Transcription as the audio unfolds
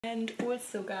And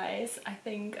also guys, I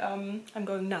think I'm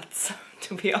going nuts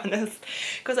to be honest,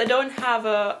 because I don't have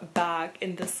a bag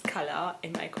in this color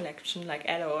in my collection, like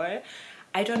at all.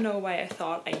 I don't know why I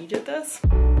thought I needed this.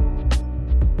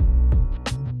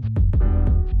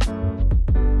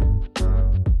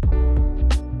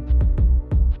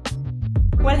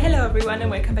 Well, hello everyone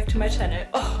and welcome back to my channel.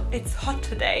 Oh, it's hot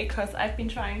today because I've been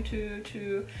trying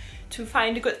to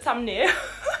find a good thumbnail.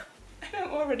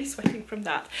 I'm already sweating from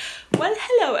that. Well,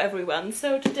 hello everyone.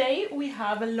 So today we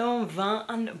have a LANVIN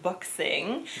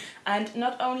unboxing, and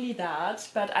not only that,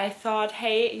 but I thought,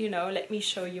 hey, you know, let me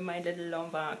show you my little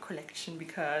LANVIN collection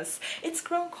because it's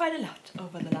grown quite a lot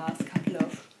over the last couple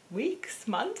of weeks,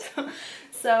 months.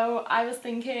 So I was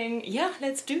thinking, yeah,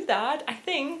 let's do that. I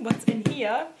think what's in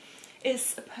here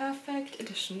is a perfect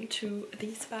addition to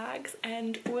these bags.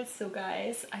 And also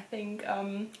guys, I think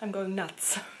I'm going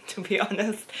nuts to be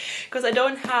honest, because I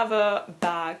don't have a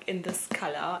bag in this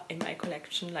color in my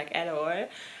collection, like at all.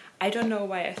 I don't know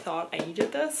why I thought I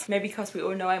needed this. Maybe because we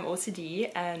all know I'm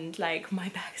OCD and like my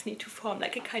bags need to form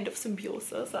like a kind of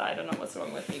symbiosis. I don't know what's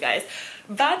wrong with me guys,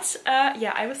 but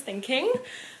yeah, I was thinking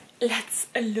let's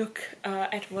look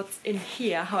at what's in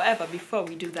here. However, before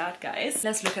we do that guys,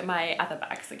 let's look at my other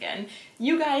bags again.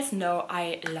 You guys know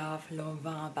I love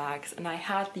LANVIN bags, and I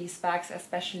had these bags,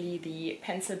 especially the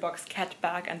pencil box cat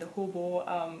bag and the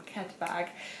hobo cat bag,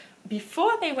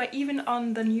 before they were even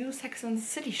on the new Sex and the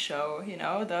City show, you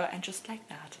know, and just like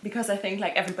that. Because I think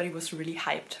like everybody was really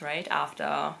hyped, right,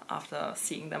 after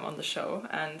seeing them on the show,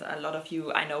 and a lot of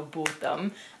you I know bought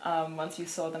them once you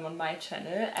saw them on my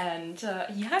channel. And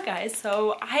yeah guys,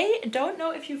 so I don't know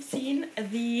if you've seen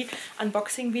the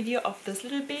unboxing video of this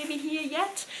little baby here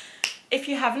yet. If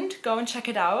you haven't, go and check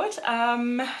it out.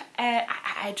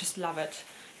 I just love it.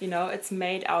 You know, it's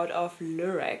made out of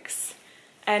lurex.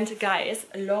 And guys,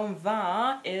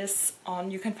 LANVIN is on,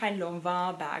 you can find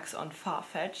LANVIN bags on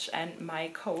Farfetch, and my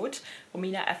code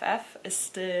RominaFF is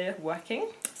still working.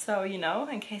 So, you know,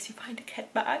 in case you find a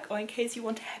cat bag or in case you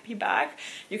want a happy bag,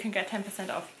 you can get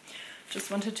 10% off. Just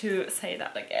wanted to say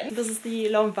that again. This is the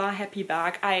LANVIN happy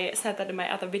bag. I said that in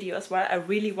my other video as well. I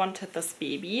really wanted this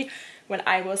baby when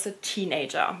I was a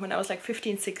teenager. When I was like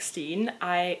 15, 16,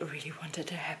 I really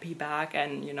wanted a happy bag,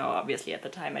 and you know, obviously at the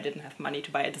time I didn't have money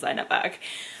to buy a designer bag.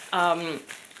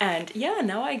 And yeah,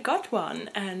 now I got one,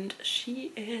 and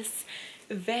she is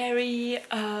very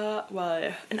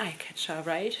well, an eye catcher,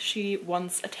 right? She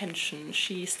wants attention,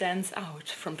 she stands out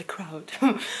from the crowd.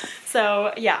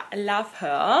 So yeah, I love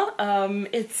her.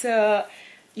 It's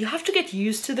you have to get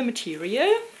used to the material.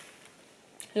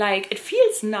 Like, it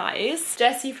feels nice.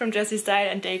 Jessie from Jessie Style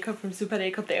and Jacob from Super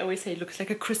Jacob, they always say it looks like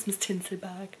a Christmas tinsel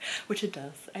bag, which it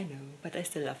does, I know, but I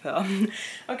still love her.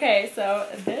 Okay, so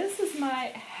this is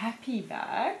my happy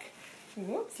bag.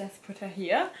 Whoops, let's put her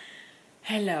here.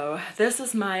 Hello, this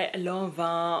is my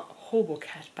LANVIN hobo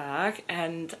cat bag,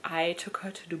 and I took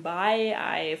her to Dubai.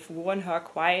 I've worn her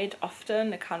quite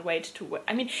often. I can't wait to wear.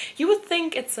 I mean, you would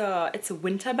think it's a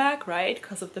winter bag, right?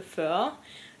 Because of the fur.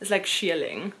 It's like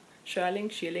shearling,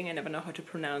 I never know how to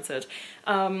pronounce it.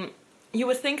 You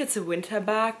would think it's a winter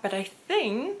bag, but I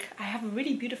think I have a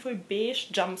really beautiful beige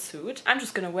jumpsuit. I'm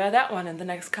just gonna wear that one in the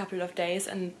next couple of days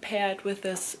and pair it with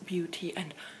this beauty.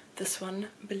 And this one,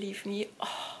 believe me,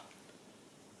 oh,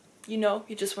 you know,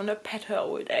 you just want to pet her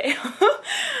all day.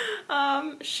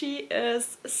 She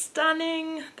is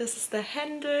stunning. This is the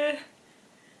handle.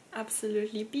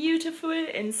 Absolutely beautiful.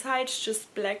 Inside's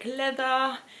just black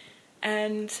leather.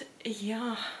 And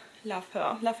yeah, love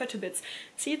her. Love her to bits.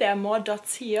 See, there are more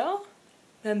dots here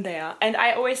than there. And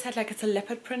I always had like it's a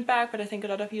leopard print bag, but I think a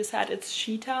lot of you said it's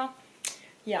cheetah.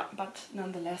 Yeah, but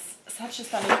nonetheless, such a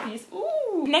stunning piece.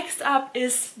 Ooh. Next up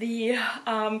is the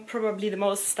probably the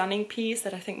most stunning piece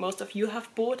that I think most of you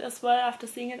have bought as well after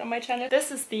seeing it on my channel.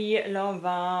 This is the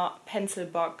LANVIN pencil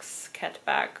box cat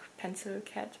bag. Pencil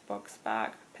box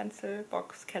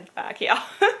cat bag, yeah.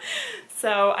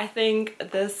 So I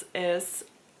think this is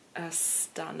a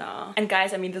stunner. And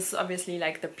guys, I mean, this is obviously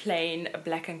like the plain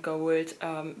black and gold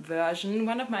version.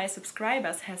 One of my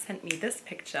subscribers has sent me this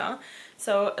picture.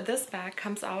 So this bag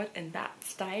comes out in that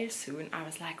style soon. I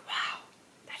was like, wow,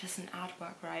 that is an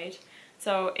artwork, right?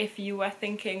 So if you are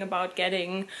thinking about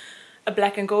getting a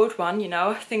black and gold one, you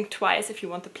know, think twice if you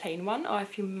want the plain one, or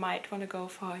if you might want to go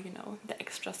for, you know, the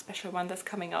extra special one that's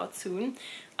coming out soon.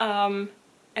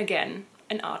 Again,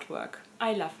 an artwork.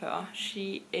 I love her.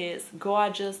 She is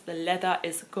gorgeous. The leather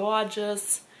is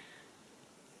gorgeous.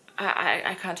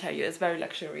 I can't tell you, it's very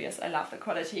luxurious. I love the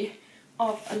quality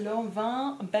of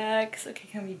LANVIN bags. Okay,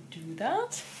 can we do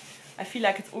that? I feel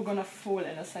like it's all gonna fall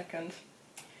in a second.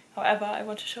 However, I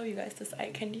want to show you guys this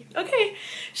eye candy. Okay,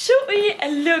 should we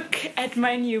look at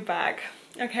my new bag?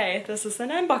 Okay, this is an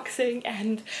unboxing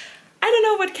and I don't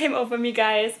know what came over me,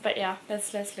 guys, but yeah,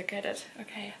 let's look at it.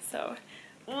 Okay, so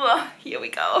here we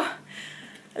go.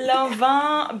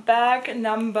 LANVIN bag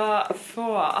number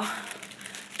 4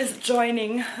 is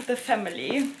joining the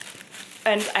family.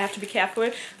 And I have to be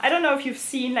careful. I don't know if you've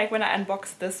seen, like, when I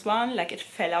unboxed this one, like, it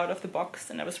fell out of the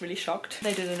box and I was really shocked.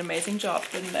 They did an amazing job,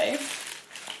 didn't they?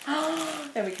 Oh,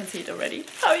 there we can see it already.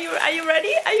 Are you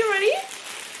ready? Are you ready?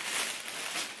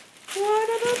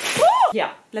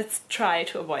 Yeah, let's try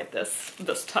to avoid this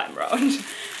time round.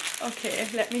 Okay,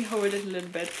 let me hold it a little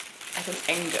bit at an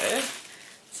angle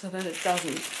so that it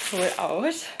doesn't fall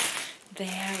out.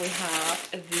 There we have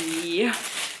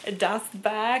the dust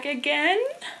bag again.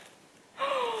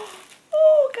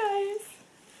 Oh, guys.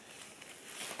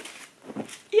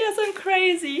 Yes, I'm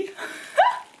crazy.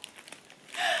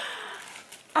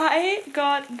 I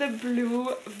got the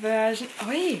blue version.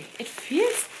 Oh, it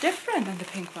feels different than the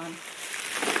pink one.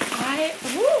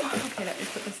 Okay, let me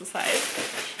put this aside.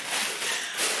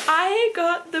 I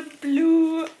got the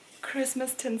blue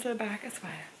Christmas tinsel bag as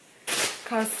well.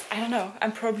 Because, I don't know,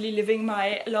 I'm probably living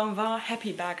my LANVIN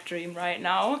happy bag dream right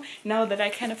now that I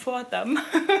can afford them.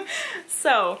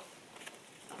 So,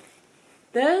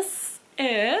 this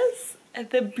is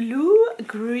the blue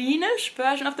greenish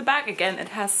version of the bag. Again, it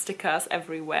has stickers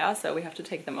everywhere, so we have to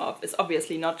take them off. It's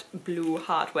obviously not blue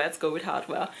hardware, it's gold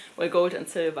hardware, well, gold and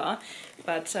silver.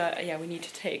 But yeah, we need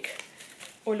to take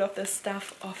all of this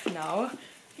stuff off now.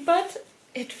 But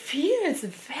it feels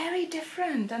very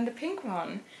different than the pink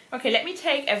one. Okay, let me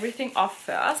take everything off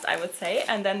first, I would say,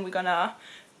 and then we're gonna...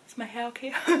 Is my hair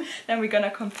okay? Then we're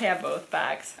gonna compare both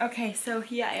bags. Okay, so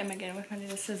here I am again with my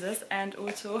little scissors and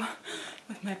also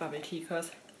with my bubble tea,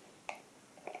 because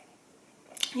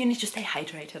you need to stay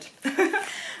hydrated.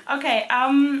 Okay,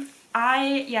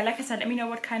 yeah, like I said, let me know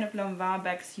what kind of LANVIN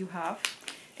bags you have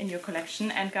in your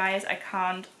collection. And guys, I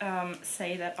can't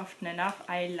say that often enough.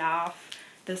 I love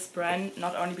this brand,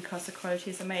 not only because the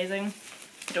quality is amazing,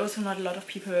 but also not a lot of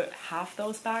people have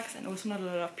those bags, and also not a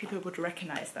lot of people would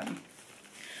recognize them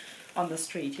on the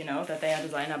street, you know, that they are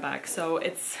designer bags. So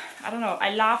it's, I don't know,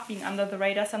 I love being under the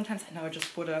radar sometimes. I know I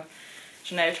just bought a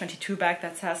Chanel 22 bag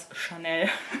that says Chanel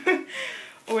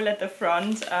all at the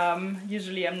front.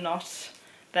 Usually I'm not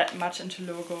that much into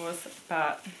logos,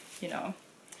 but you know,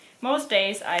 most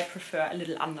days I prefer a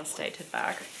little understated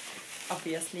bag,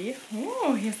 obviously.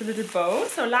 Oh, here's a little bow.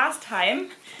 So last time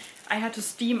I had to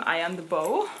steam iron the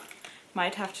bow.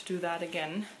 Might have to do that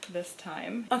again this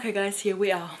time. Okay guys, here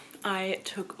we are. I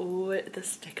took all the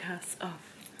stickers off.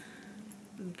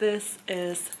 This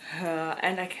is her,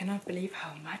 and I cannot believe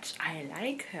how much I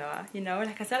like her. You know,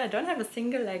 like I said, I don't have a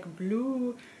single like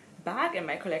blue bag in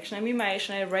my collection. I mean, my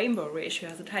Chanel Rainbow Reissue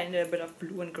has a tiny little bit of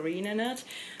blue and green in it,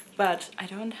 but I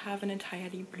don't have an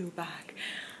entirely blue bag.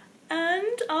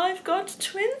 And I've got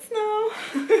twins now.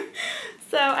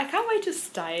 So I can't wait to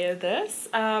style this.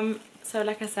 So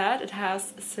like I said, it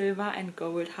has silver and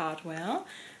gold hardware.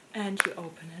 And you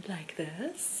open it like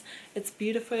this. It's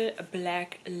beautiful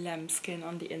black lambskin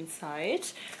on the inside.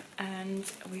 And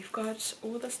we've got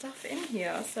all the stuff in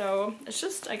here. So it's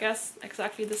just, I guess,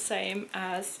 exactly the same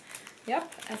as,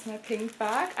 yep, as my pink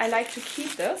bag. I like to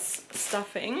keep this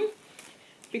stuffing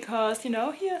because, you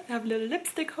know, here I have a little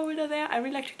lipstick holder there. I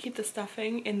really like to keep the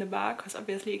stuffing in the bag because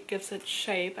obviously it gives it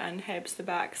shape and helps the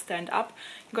bag stand up.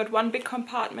 You've got one big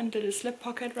compartment, little slip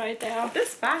pocket right there.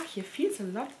 This bag here feels a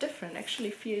lot different.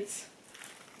 Actually feels,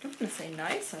 I don't want to say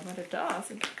nicer, but it does.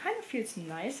 It kind of feels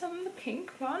nicer than the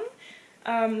pink one.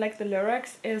 Like the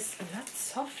lyrics is a lot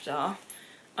softer.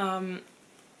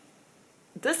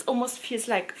 This almost feels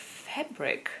like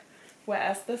fabric,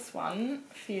 whereas this one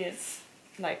feels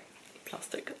like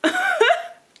plastic.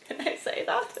 Can I say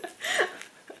that?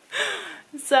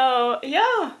 So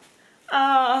yeah,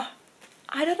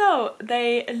 I don't know,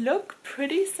 they look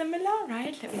pretty similar,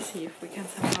 right? Let me see if we can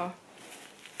somehow...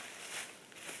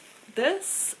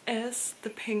 This is the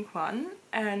pink one,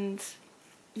 and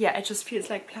yeah, it just feels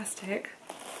like plastic.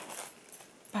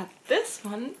 But this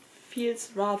one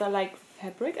feels rather like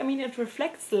fabric. I mean, it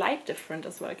reflects light different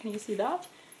as well. Can you see that?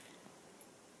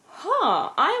 Huh,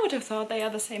 I would have thought they are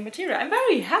the same material. I'm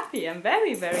very happy. I'm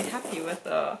very, very happy with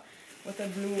the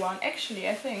blue one. Actually,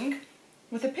 I think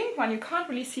with the pink one, you can't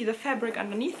really see the fabric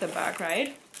underneath the bag,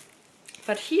 right?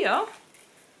 But here,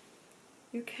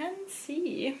 you can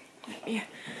see.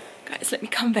 Guys, let me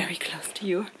come very close to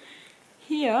you.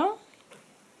 Here,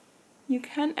 you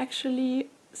can actually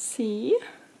see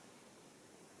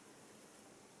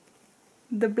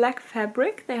the black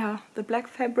fabric there. The black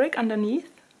fabric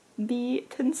underneath the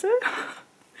tinsel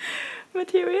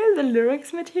material, the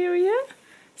lyrics material.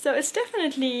 So it's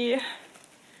definitely,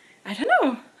 I don't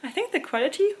know, I think the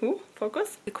quality,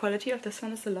 focus, the quality of this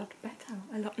one is a lot better,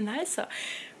 a lot nicer.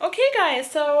 Okay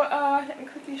guys, so let me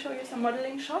quickly show you some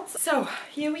modeling shots. So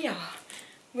here we are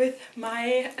with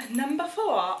my number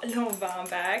 4 LANVIN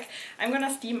bag. I'm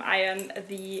gonna steam iron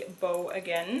the bow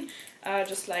again,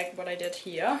 just like what I did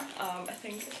here. I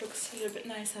think it looks a little bit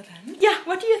nicer then. Yeah,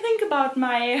 what do you think about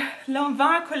my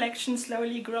LANVIN collection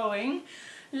slowly growing?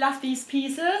 Love these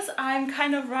pieces. I'm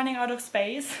kind of running out of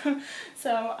space,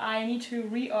 so I need to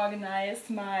reorganize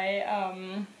my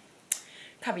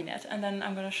cabinet, and then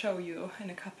I'm gonna show you in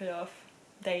a couple of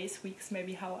days, weeks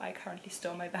maybe, how I currently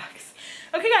store my bags.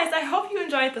 Okay guys, I hope you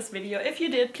enjoyed this video. If you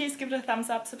did, please give it a thumbs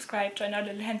up, subscribe, join our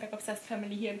little handbag obsessed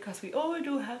family here, because we all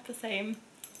do have the same,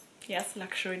 yes,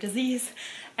 luxury disease.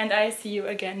 And I see you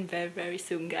again very, very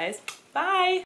soon guys. Bye!